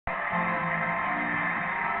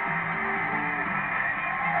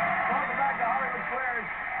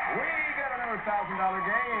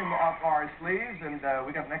game up our sleeves, and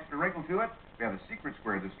we got an extra wrinkle to it. We have a secret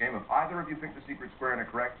square this game. If either of you think the secret square and are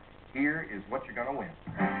correct, here is what you're going to win.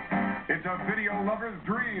 It's a video lover's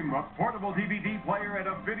dream, a portable DVD player and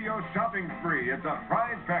a video shopping spree. It's a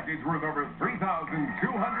prize package worth over $3,200. Very nice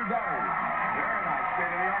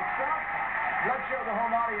state-of-the-art stuff. Let's show the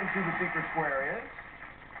home audience who the secret square is.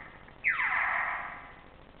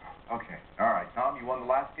 Okay. All right, Tom, you won the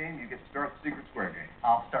last game. You get to start the secret square game.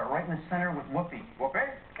 I'll start right in the center with Whoopi. Whoopi?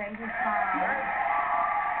 Thank you, Tom.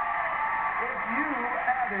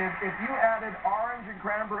 If you added orange and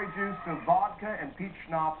cranberry juice to vodka and peach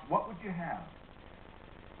schnapps, what would you have?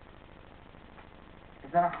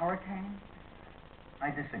 Is that a hurricane? I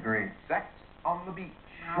disagree. Sex on the beach.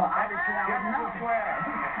 Well, I would say Get to the square.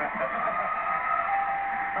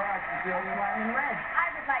 All right, Cecilia. One in red. I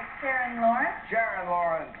would like Sharon Lawrence. Sharon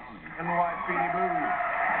Lawrence and the White Beanie Blues.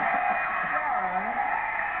 Sharon,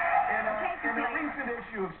 in a recent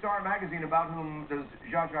issue of Star magazine, about whom does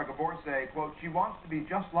Zsa Zsa Gabor say, quote, she wants to be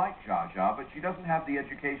just like Zsa Zsa, but she doesn't have the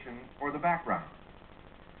education or the background.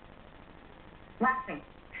 Laughing.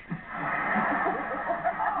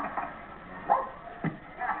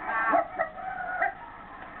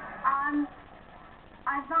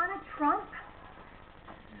 Ivana Trump.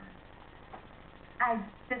 I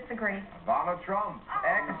disagree. Ivana Trump.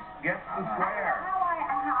 X gets the square.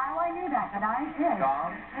 How I knew that, but I did.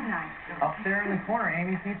 Tom? Didn't I? Up there in the corner,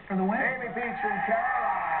 Amy Peets for the win. Amy Peets from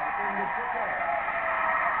Caroline in the square.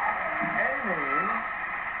 Amy,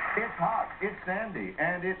 it's hot, it's sandy,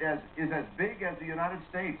 and it is as big as the United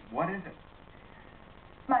States. What is it?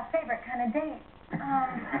 My favorite kind of date.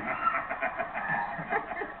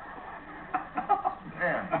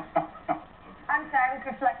 Man. I'm sorry, I was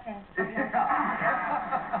reflecting. Would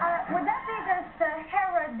that be the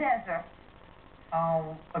Sahara Desert?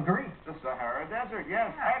 I'll agree. The Sahara Desert,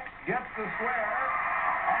 yes. X gets the square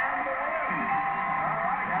and the win.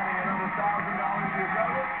 All right, adding another $1,000 to your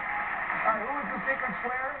budget. All right, who was the secret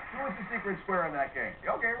square? Who was the secret square in that game?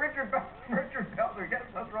 Okay, Richard Belzer. Yes,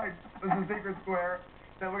 that's right. This is the secret square.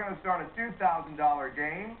 So we're going to start a $2,000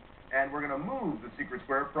 game, and we're going to move the secret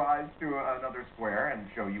square prize to another square and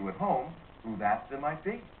show you at home who that might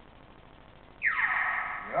be.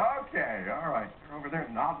 Okay, all right. You're over there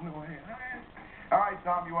nodding away. All right,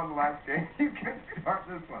 Tom, you won the last game. You can start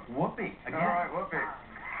this one. Whoopi. Again. All right, Whoopi.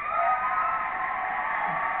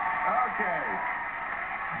 Okay.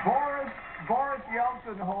 Boris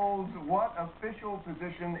Yeltsin holds what official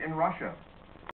position in Russia?